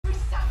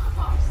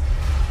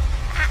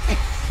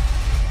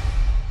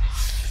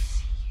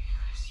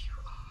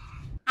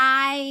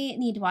I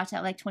need to watch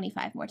that like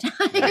 25 more times.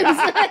 It's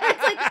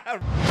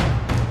like,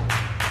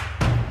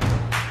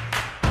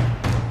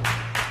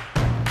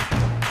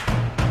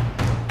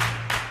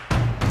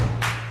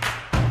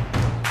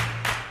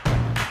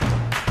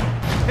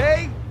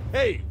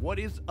 Hey, what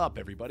is up,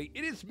 everybody?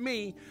 It is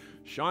me,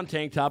 Sean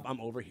Tanktop.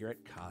 I'm over here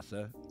at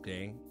Casa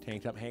de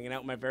Tanktop, hanging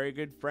out with my very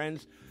good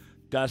friends,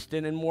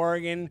 Dustin and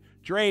Morgan.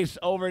 Drace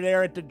over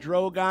there at the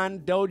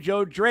Drogon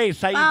Dojo.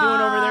 Drace, how you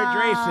doing over there,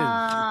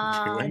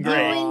 Drace? Doing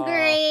great. Doing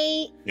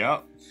great.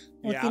 Yep.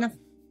 Looking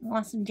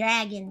want some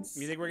dragons.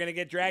 You think we're gonna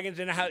get dragons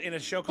in a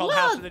show called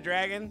House of the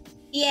Dragon?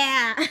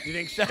 Yeah. You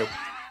think so?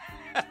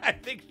 I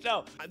think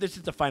so. This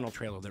is the final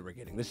trailer that we're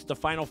getting. This is the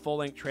final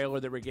full-length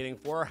trailer that we're getting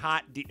for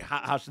HotD,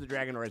 House of the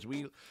Dragon, or as we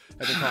have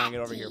been calling it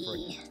over here, for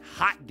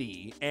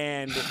HotD.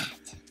 And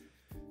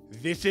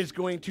this is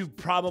going to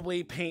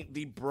probably paint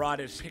the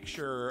broadest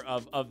picture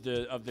of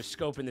the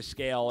scope and the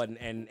scale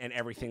and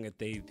everything that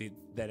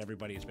that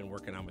everybody has been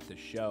working on with this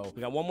show.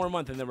 We got one more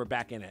month and then we're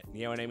back in it.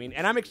 You know what I mean?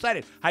 And I'm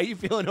excited. How you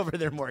feeling over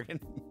there,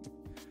 Morgan?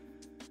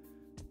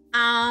 Oh,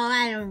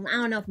 I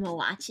don't know if I'm gonna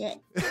watch it.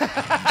 You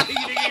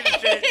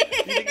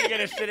think you're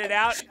gonna sit it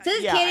out?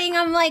 Just kidding.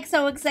 I'm like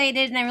so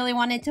excited and I really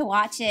wanted to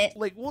watch it.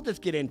 Like, we'll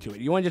just get into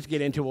it. You want to just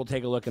get into it? We'll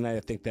take a look, and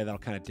I think that'll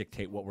kind of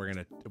dictate what we're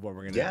gonna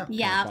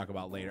talk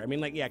about later. I mean,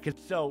 like,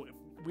 so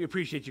we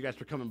appreciate you guys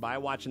for coming by,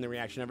 watching the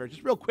reaction of it.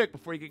 Just real quick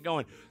before you get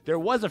going, there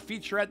was a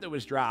featurette that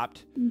was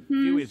dropped.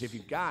 Do is if you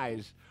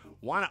guys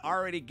want to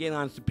already get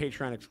on some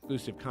Patreon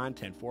exclusive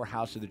content for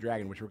House of the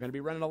Dragon, which we're going to be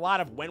running a lot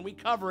of when we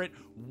cover it,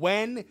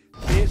 when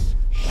this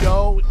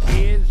show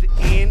is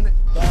in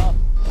the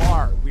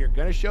bar. We are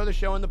going to show the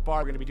show in the bar.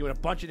 We're going to be doing a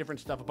bunch of different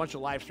stuff, a bunch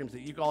of live streams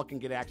that you all can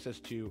get access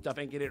to stuff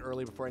and get it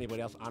early before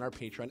anybody else on our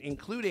Patreon,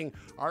 including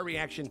our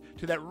reaction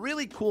to that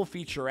really cool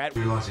featurette.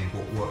 Realizing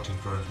what worked in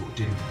Thrones, what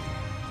didn't.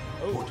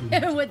 Oh.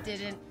 What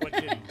didn't? What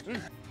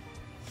didn't?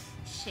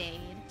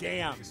 Shade.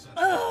 Damn.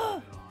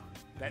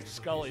 That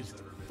skull is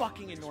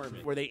fucking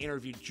enormous. Where they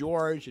interviewed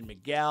George and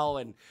Miguel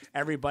and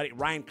everybody.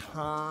 Ryan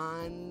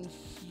Con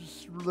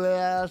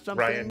something.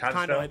 Ryan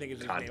Condo, I think is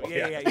his Condo,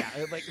 name. Yeah.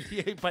 Like,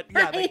 but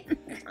yeah, like,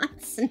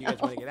 if you guys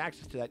want to get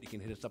access to that, you can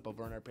hit us up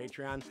over on our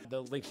Patreon.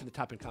 The links in the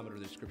top and comment or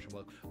the description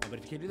below. But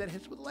if you can't do that,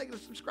 hit us with a like and a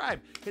subscribe.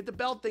 Hit the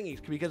bell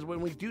thingies, because when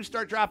we do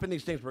start dropping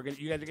these things,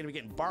 you guys are gonna be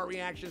getting bar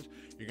reactions.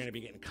 You're gonna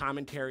be getting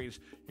commentaries.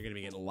 You're gonna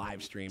be getting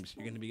live streams.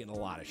 You're gonna be getting a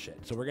lot of shit.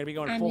 So we're gonna be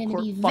going full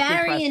court. I'm gonna be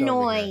very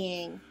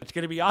annoying. It's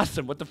gonna be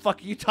awesome. What the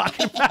fuck are you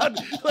talking about?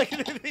 Like,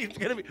 it's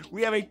gonna be.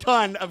 We have a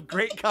ton of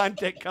great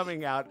content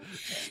coming out,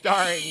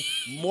 starring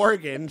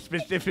Morgan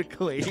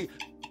specifically.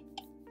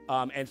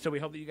 And so we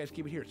hope that you guys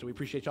keep it here. So we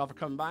appreciate y'all for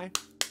coming by.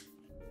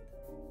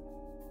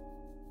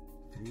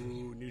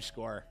 Ooh, new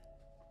score.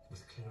 It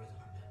was clearer than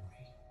my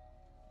memory.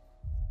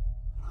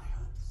 And I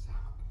heard the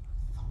sound of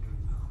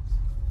thundering hooves,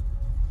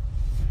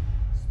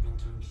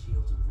 splintering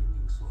shields and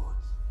ringing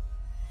swords.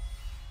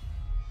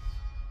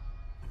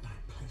 And I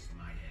placed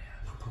my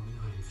ear upon the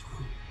Iron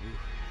Throne.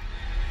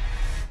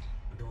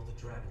 And all the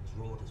dragons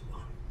roared as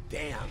one.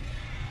 Damn.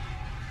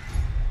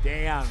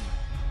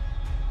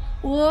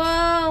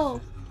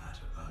 Whoa.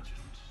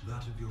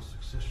 That of your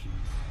succession.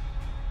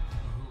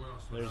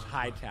 There's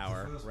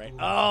Hightower, right?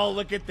 Oh,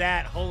 look at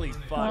that. Holy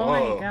fuck. Oh my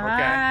Whoa,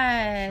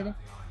 god.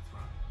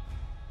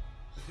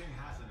 The king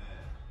has an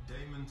heir,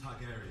 Daemon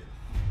Targaryen.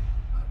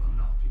 I will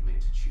not be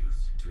made to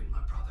choose between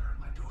my brother and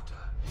my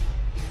daughter.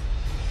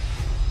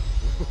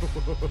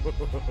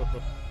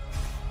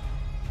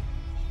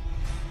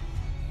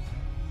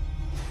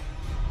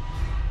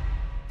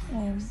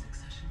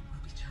 Succession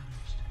will be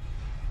challenged.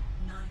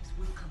 Knives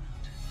will come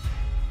out.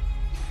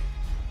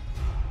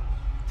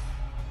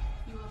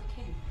 You are the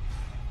king.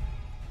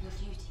 Your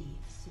duty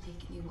is to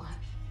take a new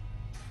wife.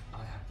 I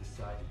have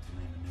decided to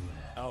name a new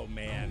heir. Oh,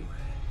 man.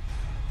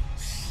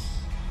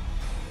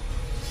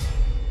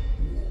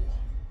 War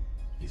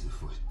is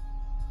afoot.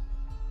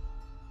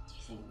 Do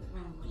you think that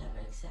Rome will ever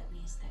accept me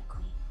as their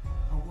queen?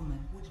 A woman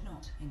would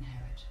not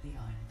inherit the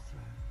Iron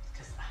Throne.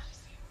 Because that is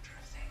the order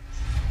of things.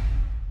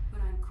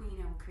 When I'm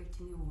queen, I will create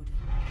a new order.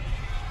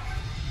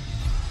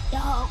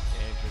 Yo.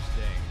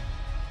 Interesting.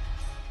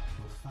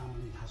 Your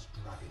family has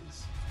dragons.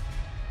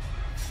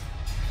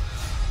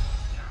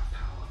 Their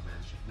power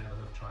men should never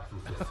have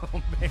trifled with.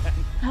 Oh, man.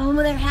 Oh,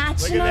 they're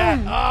hatching Look at that.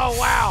 them. Oh,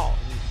 wow.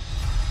 If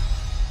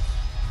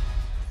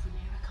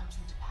Rhaenyra comes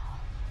into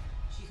power,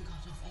 she can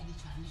cut off any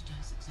challenge to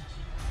her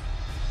succession.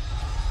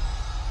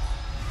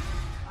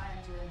 I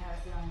am to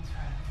inherit the Iron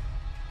Throne.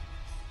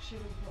 She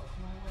will block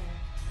my way.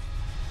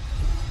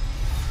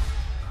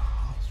 Our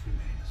hearts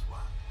remain as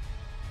one.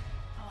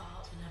 Our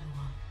hearts were never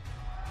one.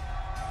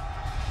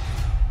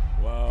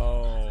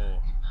 Whoa.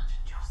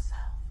 Imagine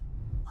yourself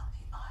on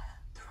the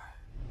Iron Throne.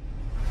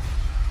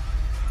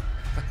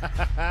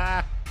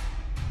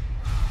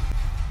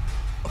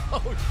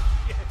 Oh,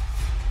 shit.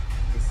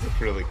 This looks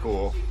really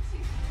cool.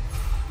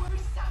 Were a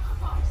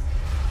sacrifice.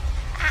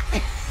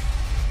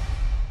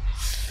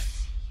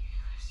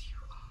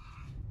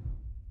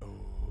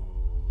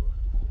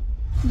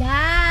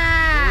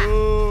 Yeah.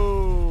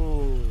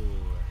 Ooh.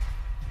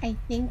 I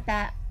think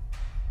that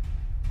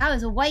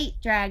was a white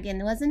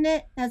dragon, wasn't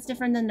it? That's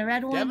different than the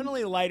red one.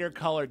 Definitely lighter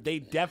colored. They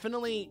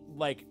definitely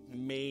like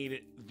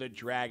made the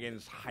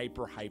dragons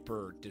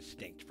hyper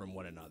distinct from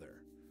one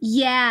another.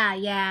 Yeah,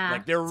 yeah.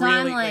 Like they're so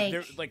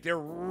really they're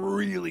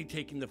really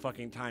taking the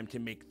fucking time to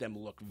make them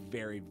look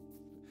very,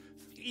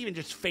 even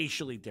just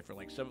facially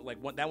different.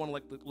 Like that one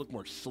look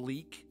more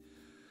sleek.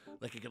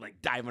 Like it could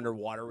like dive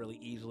underwater really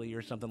easily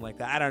or something like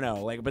that. I don't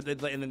know. Like,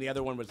 and then the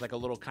other one was like a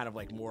little kind of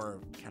like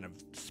more kind of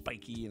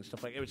spiky and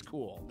stuff like. It was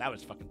cool. That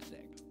was fucking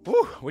sick.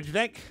 Woo! What'd you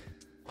think?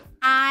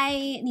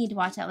 I need to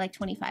watch that like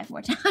 25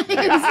 more times. It's like,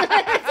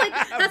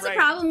 that's the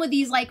problem with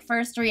these like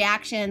first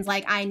reactions.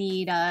 Like I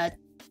need a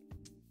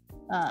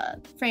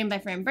frame by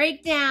frame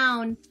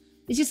breakdown.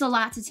 It's just a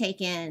lot to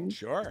take in.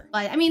 Sure.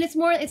 But I mean, it's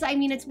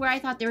where I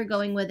thought they were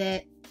going with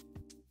it.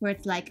 Where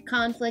it's like a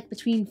conflict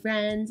between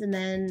friends, and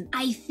then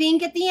I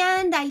think at the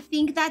end,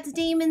 that's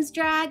Damon's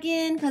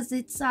dragon, because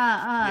it's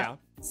Syraxes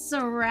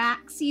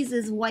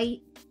is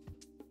white.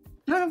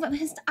 I don't know if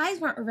his eyes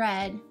weren't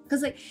red,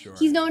 because like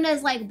he's known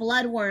as like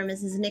Bloodworm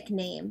is his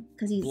nickname,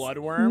 because he's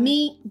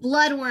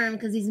Bloodworm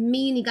because he's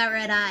mean. He got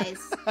red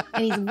eyes,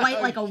 and he's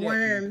white like a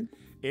worm.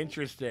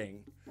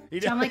 Interesting.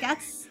 So I'm like,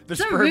 that's the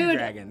sperm rude.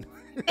 dragon.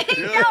 No, isn't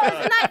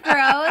that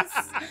gross?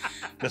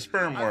 The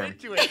sperm worm. I'm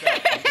into it,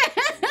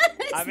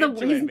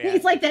 man.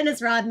 He's like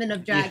Dennis Rodman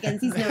of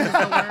dragons. He's known as the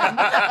worm. Oh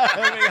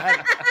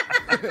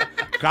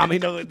my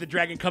God. The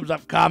dragon comes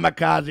up,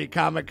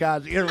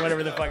 kamikaze, or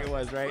whatever the fuck it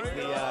was, right?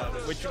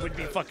 Which would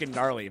be fucking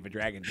gnarly if a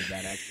dragon did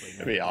that, actually.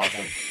 That'd be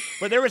awesome.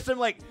 But there was a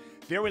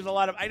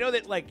lot of, I know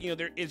that like,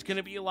 there is going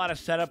to be a lot of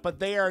setup, but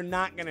they are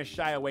not going to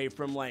shy away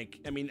from like,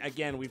 I mean,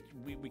 again, we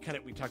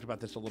talked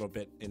about this a little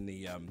bit in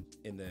the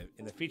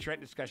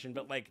featurette discussion,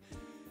 but like,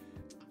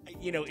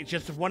 it's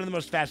just one of the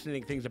most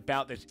fascinating things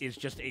about this is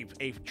just a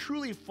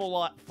truly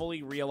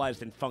fully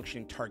realized and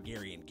functioning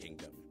Targaryen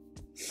kingdom.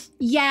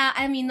 Yeah,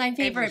 I mean, my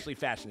favorite. Endlessly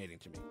fascinating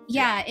to me.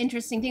 Yeah,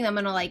 interesting thing I'm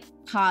gonna like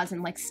pause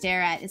and like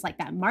stare at is like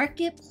that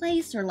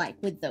marketplace, or like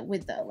with the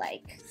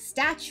like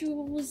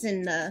statues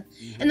and the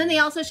and then they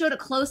also showed a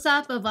close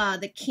up of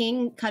the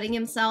king cutting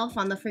himself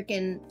on the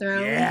freaking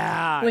throne.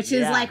 Yeah, which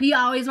is like we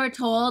always were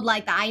told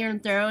like the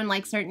Iron Throne,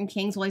 like certain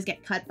kings always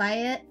get cut by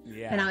it.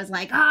 Yeah, and I was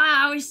like,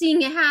 we're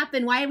seeing it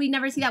happen. Why did we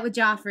never see that with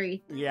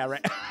Joffrey? Yeah,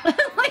 right.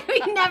 Like we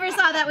never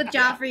saw that with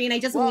Joffrey, and I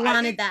just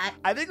wanted that.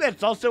 I think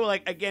that's also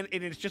like, again,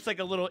 it's just like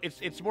a little.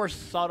 It's more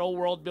subtle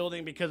world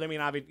building, because I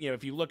mean, obviously,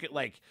 if you look at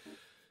like,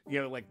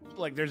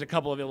 like there's a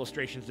couple of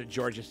illustrations that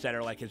George has said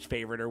are like his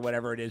favorite or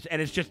whatever it is,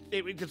 and it's just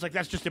like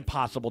that's just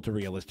impossible to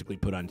realistically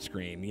put on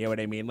screen. You know what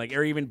I mean? Like,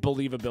 or even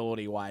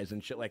believability wise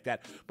and shit like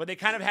that. But they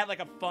kind of had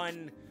like a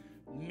fun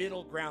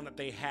middle ground that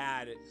they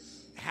had,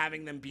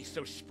 having them be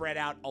so spread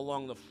out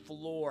along the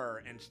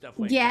floor and stuff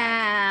like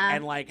that.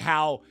 And like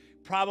how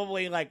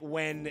probably like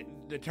when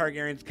the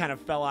Targaryens kind of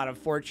fell out of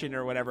fortune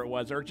or whatever it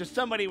was, or just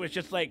somebody was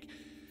just like,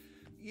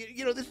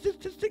 this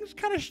thing's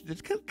kind of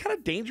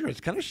dangerous,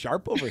 kind of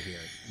sharp over here.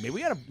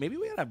 Maybe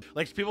we gotta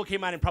like, people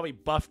came out and probably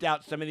buffed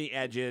out some of the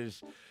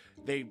edges.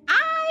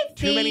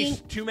 Too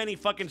many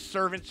fucking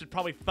servants that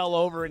probably fell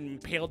over and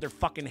impaled their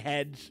fucking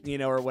heads,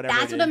 or whatever.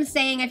 That's what I'm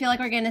saying. I feel like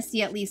we're gonna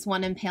see at least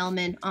one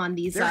impalement on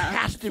these. There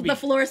has to be the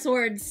floor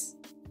swords.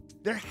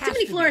 There has too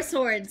many to floor be.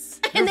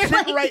 Swords. And they're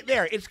like, right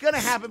there. It's gonna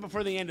happen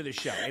before the end of the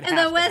show. And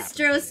the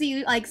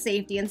Westerosi like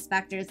safety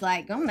inspector's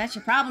like, that's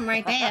your problem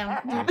right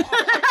there.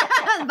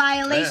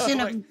 Violation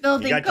of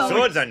building code. You got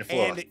swords on your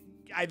floor. And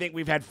I think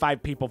we've had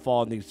 5 people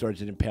fall on these swords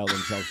and impale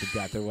themselves to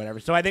death or whatever.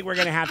 So I think we're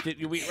gonna have to.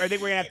 I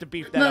think we're gonna have to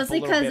beef that mostly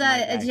up a little bit.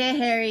 Mostly because Jay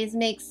Harry's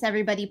makes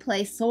everybody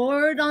play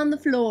sword on the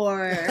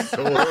floor.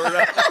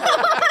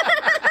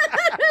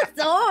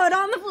 Sword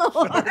on the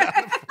floor.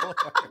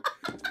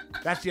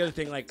 That's the other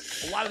thing. Like,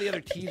 a lot of the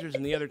other teasers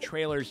and the other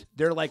trailers,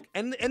 they're like,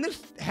 and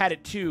this had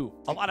it too.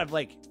 A lot of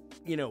like,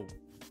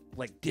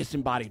 like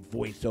disembodied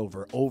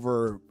voiceover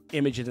over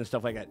images and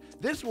stuff like that.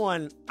 This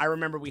one, I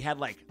remember we had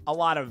like a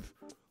lot of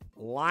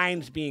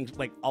lines being,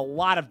 like a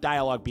lot of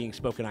dialogue being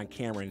spoken on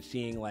camera, and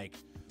seeing like,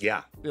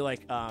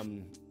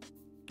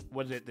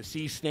 was it the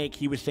sea snake?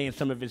 He was saying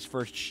some of his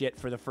first shit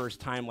for the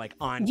first time, like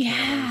on camera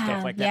and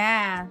stuff like that.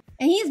 Yeah,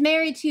 and he's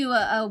married to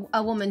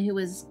a woman who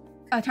was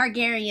a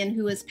Targaryen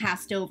who was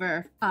passed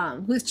over,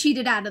 who was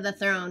cheated out of the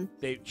throne.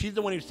 She's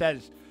the one who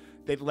says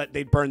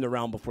they'd burn the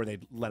realm before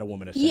they'd let a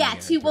woman ascend. Yeah,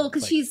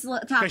 because she's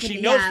talking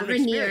to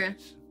Rhaenyra.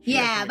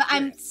 Yeah, but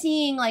I'm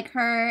seeing like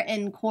her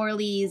and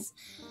Corlys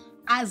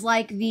as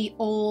like the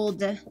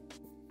old,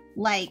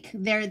 like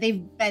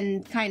they've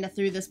been kind of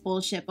through this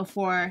bullshit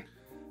before.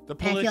 The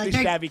politically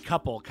savvy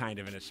couple, kind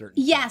of, in a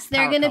certain sense.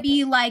 They're going to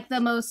be like the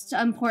most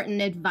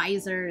important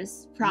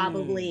advisors,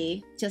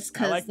 probably, just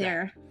because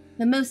they're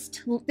the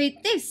most.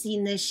 They've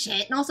seen this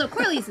shit, and also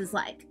Corlys is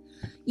like,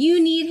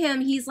 you need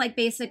him. He's like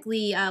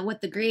basically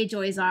what the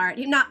Greyjoys are.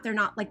 They're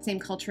not like the same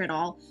culture at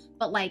all,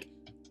 but like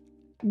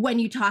when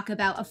you talk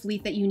about a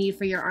fleet that you need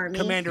for your army.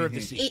 Commander of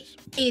the Seas.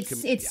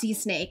 It's Sea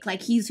Snake.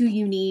 Like, he's who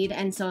you need.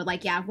 And so,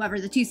 like, yeah, whoever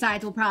the two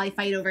sides will probably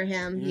fight over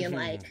him, being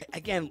like...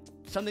 Again,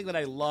 something that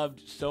I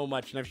loved so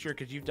much, and I'm sure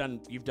because you've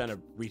done a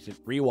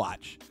recent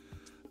rewatch.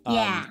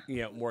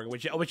 You know, Morgan,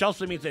 which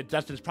also means that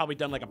Dustin's probably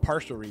done like a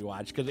partial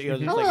rewatch because a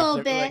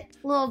little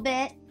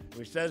bit.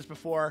 We said this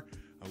before.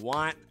 I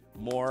want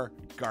more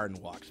garden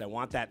walks. I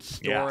want that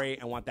story.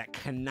 I want that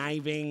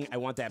conniving. I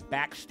want that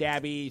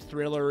backstabby,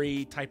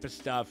 thrillery type of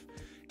stuff.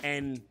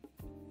 And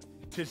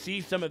to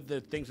see some of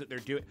the things that they're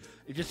doing,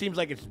 it just seems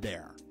like it's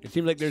there. It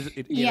seems like there's,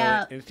 you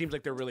know, and it seems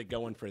like they're really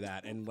going for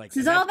that. And like,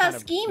 it's all about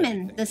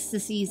scheming. This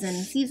season.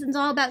 Season's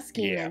all about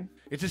scheming. Yeah.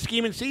 It's a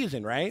scheming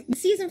season, right? The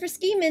season for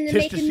scheming and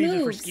making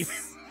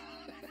moves.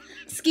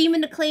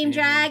 Scheming to claim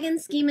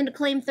dragons, scheming to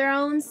claim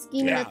thrones,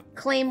 scheming to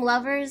claim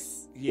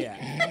lovers. Yeah.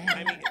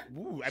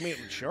 I mean,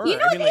 sure. You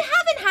know, they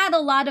haven't had a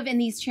lot of, in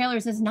these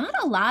trailers, there's not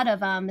a lot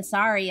of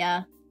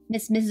Missaria,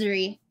 Miss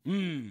Misery.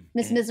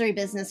 Miss Misery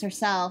business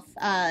herself.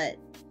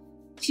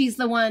 She's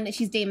the one,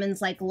 she's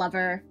Daemon's, like,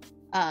 lover.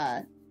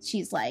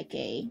 She's like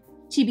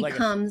she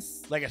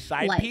becomes... Like a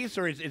side piece,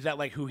 or is that,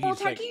 like, who he's,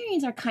 Targaryens like...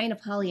 Targaryens are kind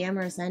of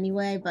polyamorous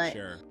anyway, but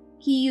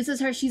he uses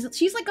her,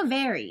 she's like a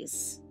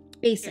Varys.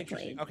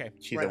 Basically. Okay.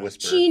 She's a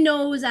whisperer. She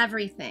knows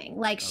everything.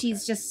 Like,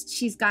 she's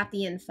got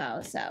the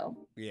info. So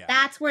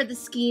that's where the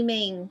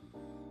scheming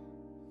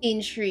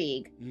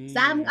intrigue. So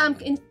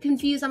I'm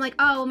confused. I'm like,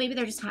 oh, well, maybe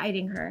they're just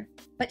hiding her.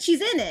 But she's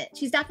in it.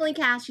 She's definitely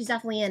cast. She's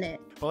definitely in it.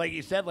 But like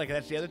you said, like,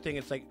 that's the other thing.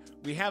 It's like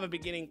we have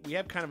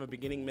kind of a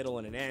beginning, middle,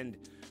 and an end,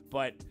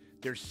 but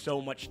there's so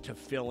much to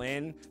fill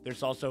in.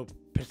 There's also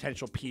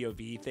potential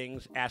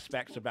POV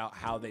aspects about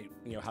how they,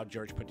 you know, how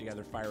George put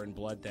together Fire and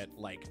Blood that,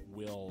 like,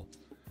 will...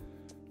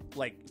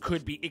 Like,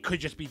 it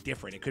could just be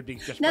different. It could be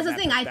just... That's the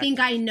thing. I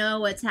think I know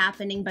what's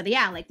happening, but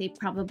yeah, like, they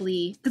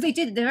probably... Because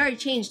they've already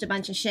changed a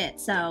bunch of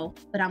shit, so...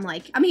 But I'm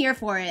like, I'm here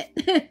for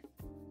it.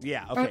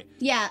 Yeah, okay.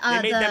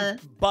 They made them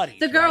buddies,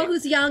 the girl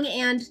who's young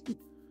and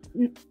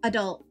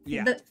adult.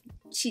 Yeah.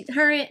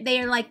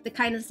 They are, like, the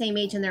kind of the same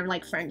age, and their,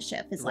 like,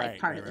 friendship is, like,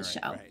 part of the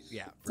show. Right.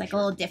 Yeah, it's, like, a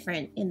little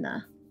different in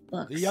the...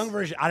 books. The young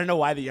version, I don't know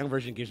why the young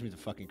version gives me the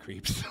fucking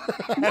creeps.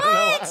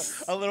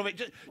 What? A little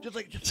bit, just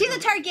like... She's a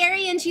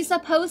Targaryen, she's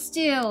supposed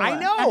to. I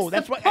know,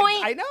 that's what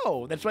I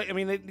know. That's why, I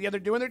mean, they're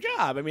doing their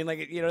job. I mean,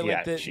 like, you know,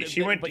 like...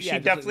 She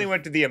definitely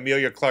went to the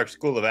Emilia Clarke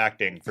School of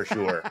Acting, for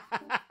sure.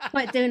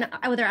 What, doing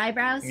with her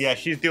eyebrows? Yeah,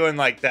 she's doing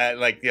like that,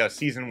 like, you know,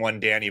 season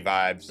 1 Dany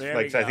vibes.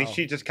 So I think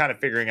she's just kind of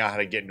figuring out how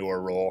to get into her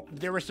role.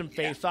 There were some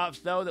face-offs,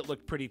 though, that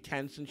looked pretty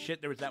tense and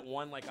shit. There was that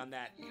one, like, on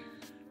that...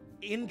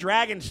 In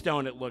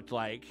Dragonstone, it looked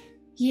like...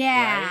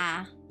 Yeah,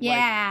 right?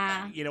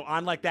 yeah. Like, you know,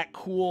 on like that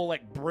cool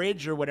like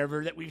bridge or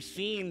whatever that we've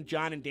seen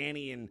Jon and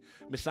Dany and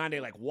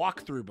Missandei like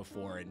walk through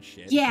before and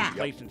shit. Yeah. It's a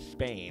place in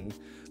Spain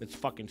that's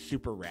fucking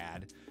super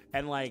rad.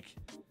 And like,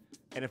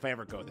 and if I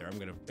ever go there, I'm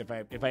gonna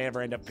if I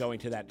ever end up going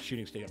to that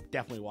shooting stage, I'm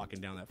definitely walking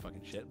down that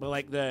fucking shit. But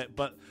like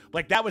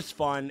that was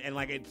fun and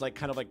like it's like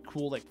kind of like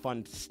cool like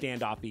fun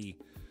standoffy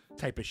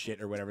type of shit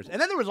or whatever. And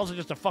then there was also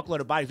just a fuckload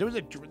of bodies. There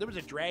was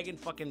a dragon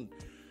fucking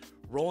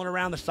rolling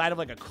around the side of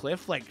like a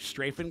cliff, like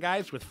strafing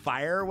guys with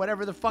fire or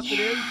whatever the fuck it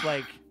is.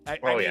 Like, I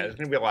mean, there's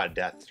gonna be a lot of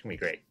death. It's gonna be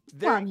great.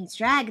 Well, he's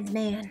dragons,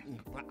 man.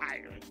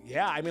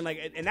 I mean,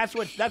 like, and that's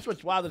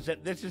what's wild is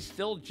that this is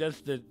still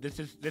just this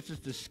is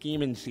the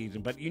scheming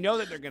season, but you know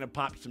that they're gonna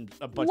pop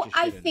a bunch of shit.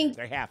 I think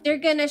they have to. They're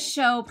gonna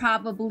show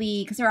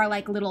probably because there are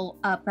like little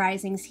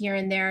uprisings here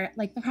and there,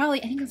 like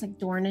probably I think it's like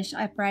Dornish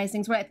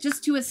uprisings, where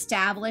just to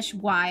establish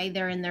why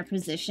they're in their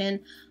position.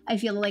 I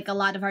feel like a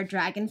lot of our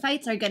dragon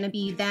fights are gonna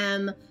be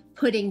them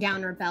putting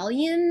down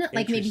rebellion,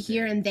 like maybe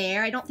here and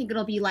there. I don't think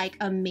it'll be like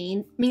a main...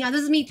 I mean,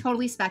 this is me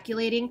totally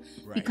speculating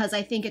because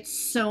I think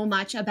it's so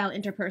much about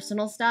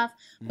interpersonal stuff,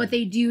 but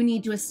they do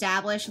need to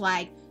establish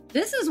like,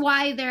 this is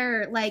why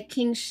they're like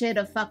king shit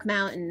of fuck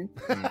mountain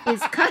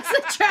is because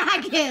of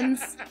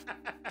dragons.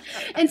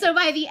 And so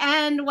by the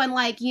end when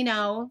like, you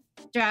know,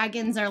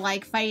 dragons are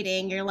like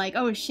fighting, you're like,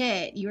 oh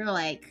shit, you were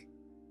like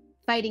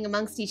fighting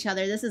amongst each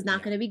other. This is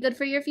not going to be good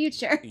for your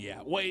future.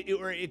 Yeah, well,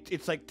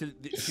 it's like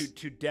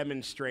to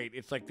demonstrate.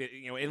 It's like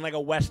you know, in like a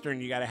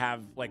western, you got to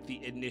have like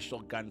the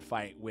initial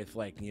gunfight with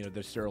like you know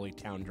the surly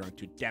town drunk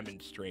to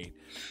demonstrate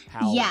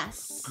how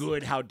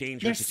good, how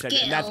dangerous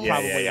it's. And that's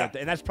probably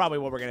and that's probably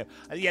what we're gonna.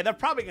 They're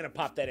probably gonna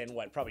pop that in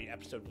probably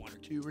episode 1 or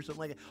 2 or something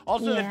like that.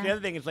 Also, that's the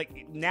other thing is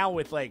like now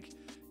with like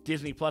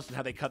Disney Plus and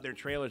how they cut their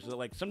trailers, that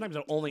like sometimes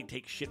they'll only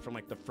take shit from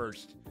like the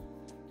first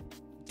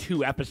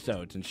 2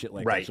 episodes and shit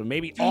like that. So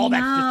maybe all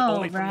that's just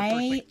only from the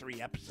first like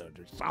 3 episodes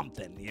or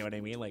something. You know what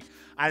I mean? Like,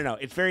 I don't know.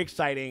 It's very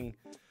exciting.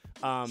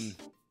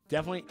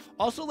 Definitely.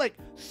 Also, like,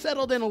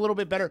 settled in a little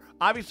bit better.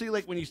 Obviously,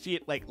 like, when you see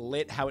it, like,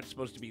 lit, how it's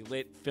supposed to be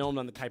lit, filmed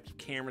on the types of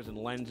cameras and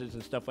lenses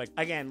and stuff like,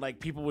 again, like,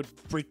 people would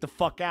freak the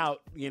fuck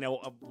out, you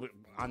know,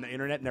 on the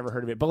internet, never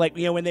heard of it. But, like,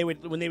 you know, when they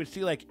would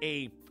see, like,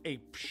 a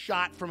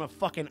shot from a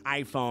fucking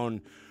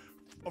iPhone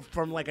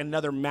from like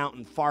another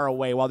mountain far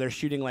away while they're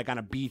shooting like on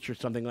a beach or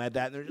something like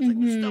that. And they're just like,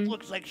 this stuff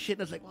looks like shit.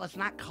 And it's like, well, it's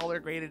not color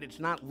graded. It's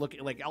not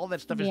looking like all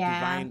that stuff is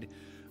designed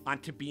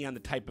to be on the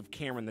type of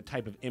camera and the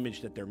type of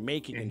image that they're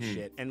making and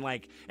shit. And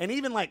like, and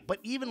even like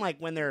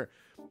when they're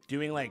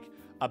doing like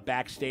a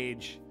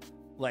backstage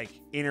like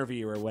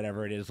interview or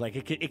whatever it is, like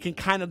it can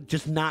kind of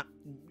just not,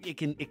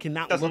 it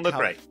cannot doesn't look how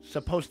right. It's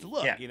supposed to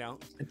look, you know?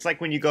 It's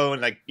like when you go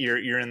and like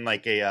you're in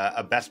like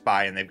a Best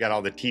Buy and they've got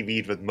all the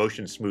TVs with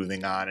motion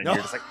smoothing on and you're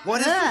just like,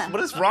 what is this?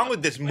 What is wrong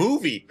with this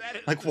movie?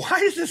 Like, why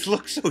does this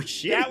look so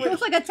shitty? It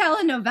looks like a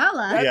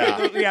telenovela.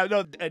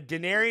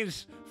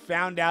 Daenerys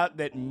found out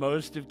that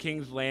most of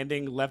King's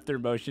Landing left their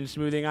motion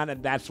smoothing on,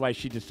 and that's why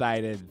she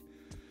decided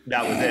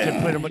that was it.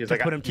 To put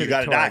him to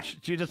the torch.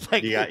 She just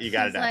like you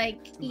gotta die. Like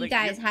you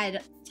guys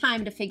had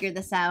time to figure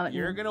this out.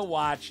 You're gonna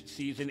watch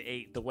season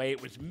 8 the way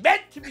it was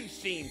meant to be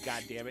seen.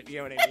 God damn it, you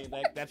know what I mean?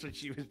 Like that's what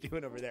she was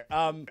doing over there.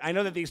 I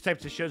know that these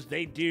types of shows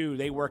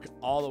they work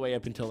all the way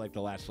up until like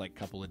the last like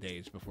couple of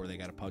days before they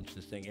gotta punch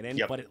this thing in.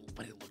 But it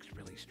looks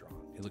really strong.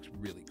 It looks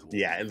really cool.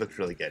 Yeah, it looks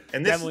really good.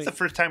 And this is the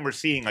first time we're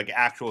seeing like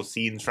actual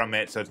scenes from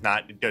it, so it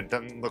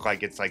doesn't look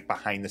like it's like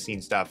behind the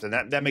scenes stuff, and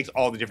that makes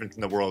all the difference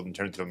in the world in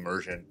terms of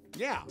immersion.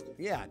 Yeah,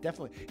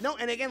 definitely. No,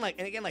 and again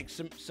like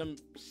some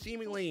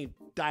seemingly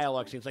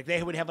dialogue scenes, like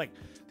they would have like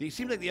it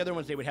seems like the other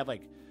ones they would have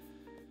like,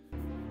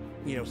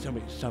 you know,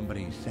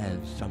 somebody says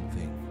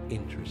something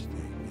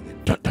interesting, and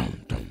then dun,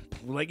 dun, dun.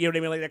 Like, you know what I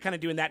mean? Like they're kind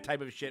of doing that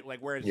type of shit. Like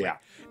whereas like,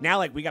 now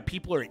like we got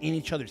people who are in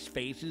each other's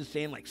faces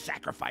saying like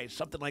sacrifice,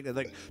 something like that,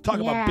 like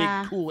talking about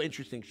big, cool,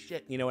 interesting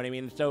shit. You know what I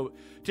mean? So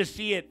to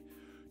see it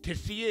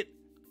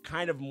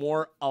kind of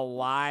more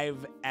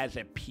alive as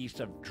a piece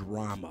of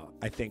drama,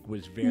 I think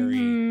was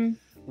very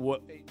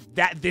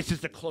this is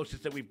the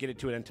closest that we've get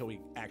to it until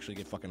we actually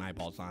get fucking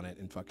eyeballs on it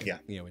and fucking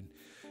you know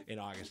in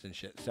August and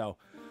shit. So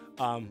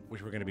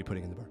which we're gonna be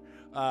putting in the bar.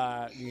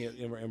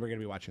 And we're gonna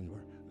be watching the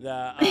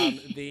bar.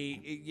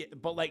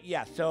 But like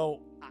so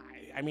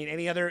I mean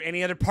any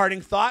other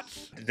parting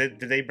thoughts? Did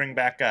they bring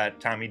back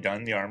Tommy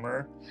Dunn, the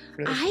armorer?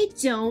 I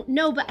don't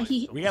know, but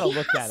we gotta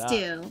look that up.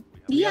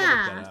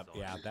 Yeah,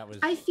 that was.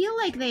 I feel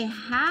like they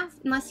have,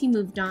 unless he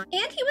moved on.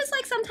 And he was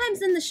like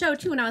sometimes in the show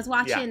too. When I was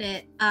watching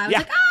it, I was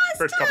like,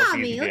 "Oh, it's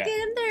Tommy! Look at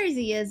him! There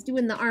he is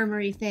doing the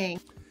armory thing."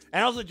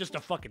 And also just a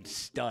fucking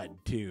stud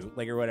too,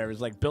 like or whatever.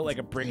 It's like built like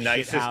a brick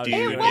shit house.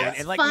 It was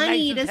and, like,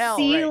 funny to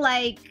see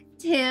like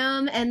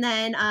Tim and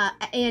then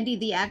Andy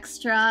the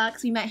extra,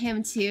 because we met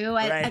him too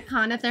at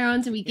Con of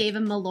Thrones, and we gave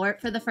him Malort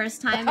for the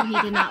first time, and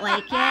he did not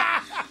like it.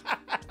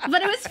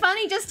 But it was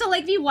funny just to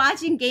like be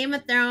watching Game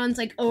of Thrones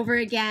like over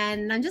again,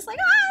 and I'm just like,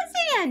 oh, it's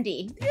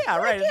Andy. Yeah,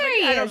 right. There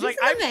he is. I was like,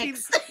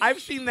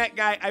 I've seen that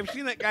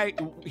guy.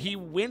 He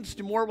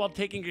winced more while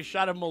taking a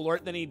shot of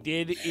Malort than he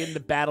did in the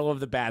Battle of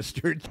the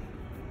Bastards.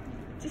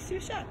 Just do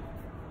a shot.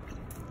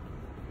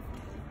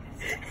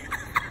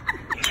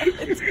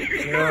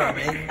 You know what I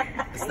mean?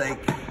 It's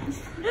like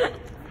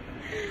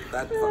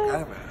that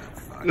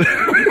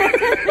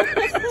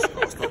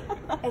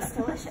It's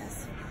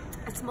delicious.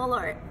 It's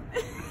Malort.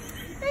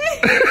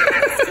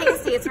 It's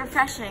tasty. It's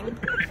refreshing.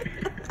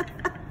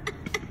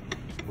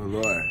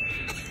 Malort.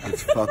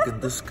 It's fucking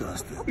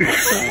disgusting.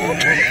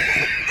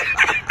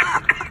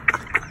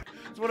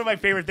 It's one of my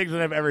favorite things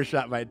that I've ever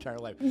shot in my entire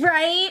life.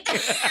 Right?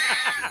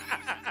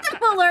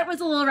 Malort was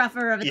a little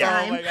rougher of a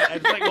time. Oh my god!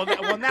 It's like,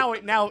 well,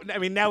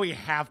 now we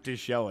have to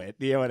show it.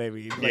 You know what I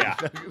mean?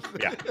 Like,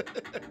 yeah.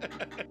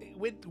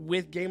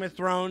 With Game of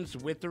Thrones,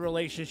 with the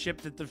relationship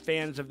that the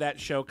fans of that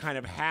show kind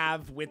of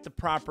have with the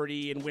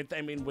property, and with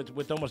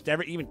almost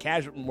even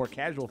more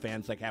casual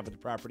fans like have with the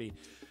property,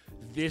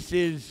 this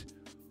is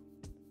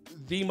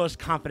the most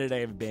confident I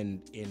have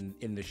been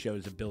in the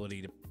show's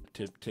ability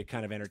to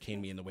kind of entertain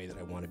me in the way that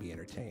I want to be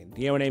entertained.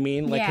 You know what I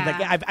mean? Like, 'cause,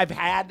 like I've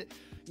had.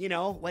 You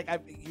know, like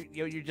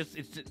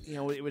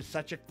it was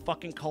such a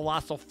fucking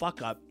colossal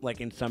fuck up,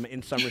 like in some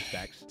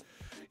respects.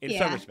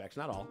 Some respects,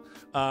 not all.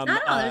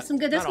 Not all. There's some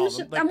good. There's some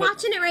shit. I'm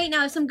watching it right now.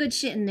 There's some good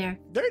shit in there.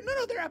 There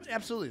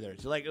absolutely there.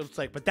 So like it's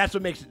like, but that's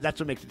what makes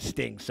it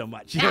sting so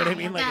much. You know what I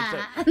mean?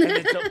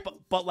 Like,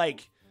 but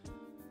like,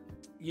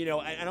 you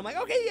know, and I'm like,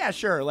 okay, yeah,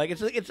 sure. Like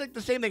it's like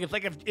the same thing. It's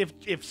like if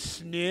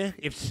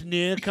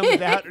SNE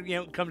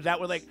comes out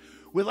with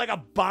like a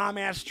bomb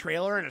ass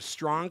trailer and a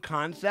strong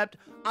concept,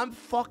 I'm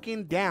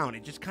fucking down.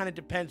 It just kind of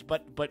depends,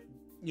 but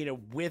you know,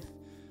 with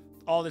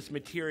all this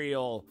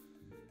material,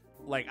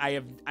 like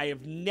I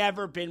have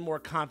never been more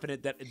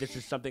confident that this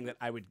is something that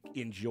I would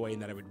enjoy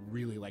and that I would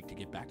really like to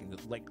get back into,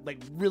 like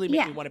really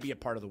make me want to be a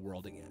part of the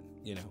world again.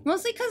 You know,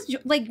 mostly because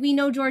like we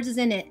know George is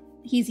in it.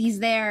 He's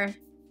there.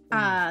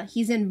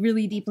 He's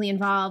really deeply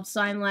involved.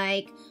 So I'm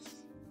like,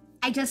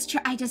 I just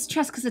trust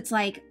because it's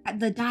like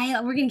the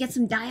dialogue. We're gonna get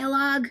some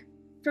dialogue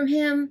from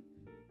him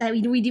that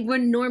we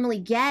wouldn't normally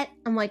get.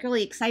 I'm like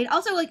really excited.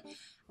 Also, like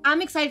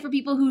I'm excited for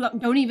people who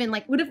don't even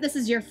like. What if this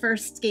is your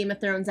first Game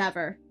of Thrones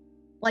ever?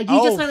 Like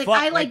you just are like,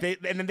 I like,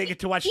 and then they get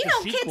to watch the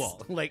sequel.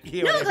 Kids, like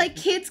like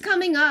kids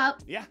coming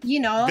up. Yeah,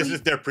 this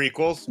is their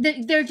prequels.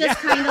 They're just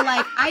kind of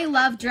like, I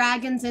love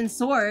dragons and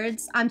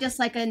swords. I just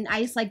like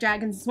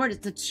dragons and swords.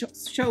 It's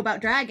a show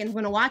about dragons. I'm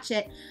gonna watch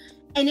it.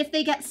 And if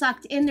they get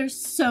sucked in, there's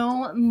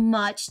so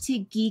much to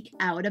geek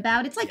out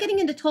about. It's like getting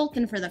into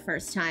Tolkien for the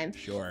first time.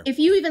 Sure. If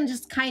you even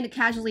just kind of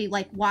casually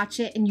like watch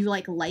it and you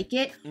like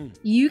it,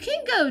 you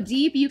can go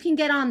deep. You can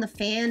get on the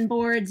fan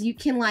boards. You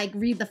can like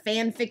read the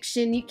fan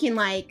fiction. You can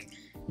like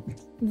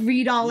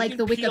read all like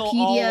the Wikipedia.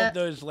 All of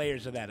those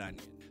layers of that onion.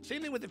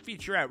 Same thing with the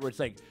featurette, where it's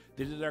like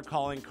this is their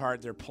calling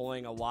card. They're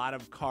pulling a lot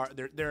of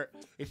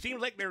It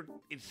seems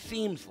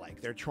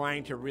like they're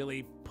trying to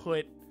really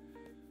put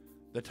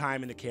the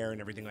time and the care and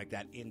everything like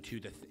that into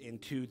the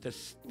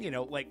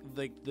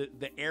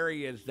the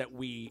areas that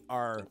we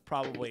are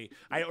probably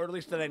or at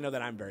least that I know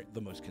that I'm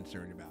the most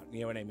concerned about.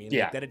 You know what I mean?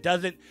 Yeah. Like,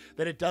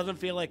 that it doesn't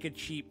feel like a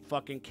cheap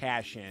fucking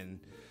cash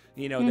in.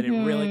 You know, that it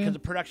really, because the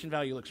production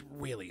value looks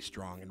really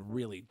strong and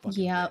really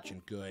fucking rich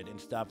and good and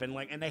stuff. And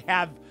and they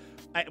have,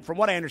 from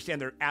what I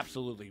understand, they're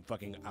absolutely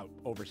fucking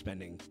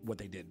overspending what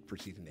they did for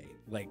season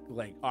 8.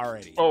 Like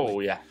already. Oh,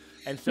 yeah.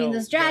 And so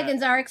those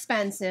dragons are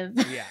expensive.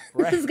 Yeah,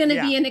 right. This is going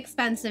to be an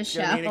expensive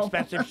show. It's an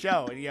expensive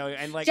show,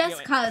 and like just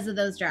because of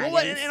those dragons.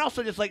 Well, and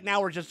also just like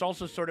now we're just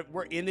also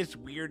we're in this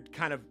weird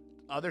kind of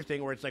other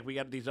thing where it's like we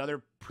got these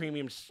other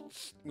premium,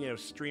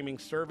 streaming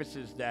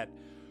services that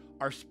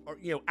are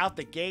out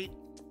the gate.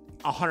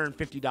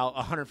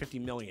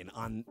 $150 million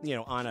on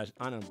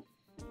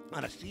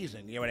a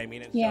season, you know what I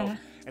mean?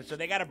 And so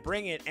they got to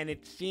bring it, and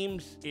it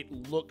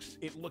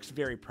looks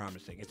very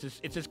promising.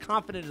 It's as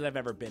confident as I've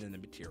ever been in the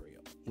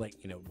material,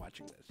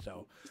 watching this.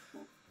 So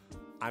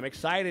I'm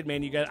excited,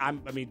 man. You guys,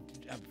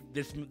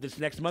 this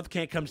next month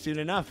can't come soon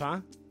enough,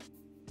 huh?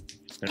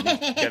 It's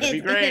gonna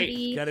be great.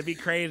 It's gonna be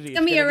crazy. It's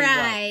gonna be a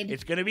ride.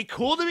 It's gonna be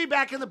cool to be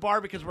back in the bar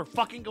because we're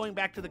fucking going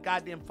back to the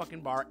goddamn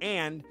fucking bar,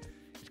 and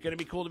it's going to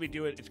be cool to be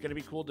doing. It's going to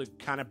be cool to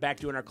kind of back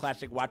doing our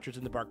classic Watchers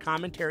in the Bar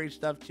commentary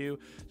stuff too.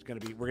 We're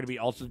going to be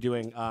also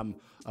doing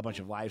a bunch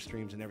of live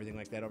streams and everything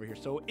like that over here.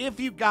 So if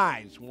you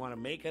guys want to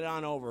make it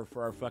on over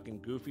for our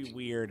fucking goofy,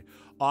 weird,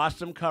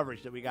 awesome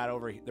coverage that we're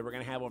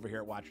going to have over here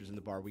at Watchers in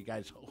the Bar, we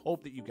guys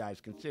hope that you guys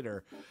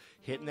consider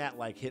hitting that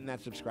like, hitting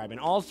that subscribe, and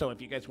also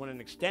if you guys want an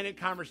extended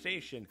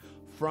conversation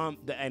from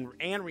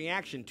and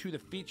reaction to the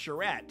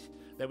featurette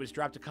that was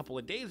dropped a couple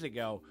of days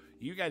ago,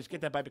 you guys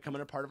get that by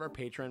becoming a part of our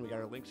Patreon. We got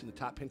our links in the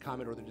top pinned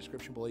comment or the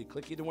description below. You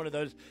click either one of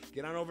those,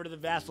 get on over to the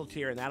Vassal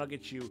tier, and that'll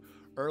get you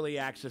early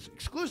access,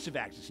 exclusive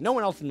access. No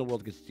one else in the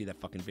world gets to see that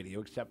fucking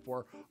video except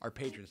for our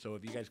patrons. So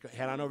if you guys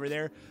head on over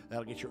there,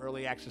 that'll get you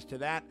early access to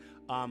that,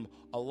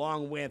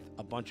 along with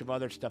a bunch of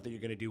other stuff that you're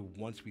going to do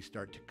once we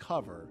start to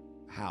cover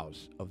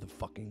House of the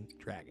fucking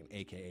Dragon,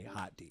 a.k.a.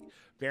 HotD.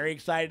 Very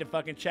excited to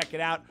fucking check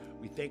it out.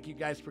 We thank you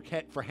guys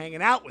for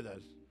hanging out with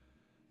us,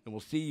 and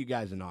we'll see you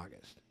guys in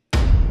August.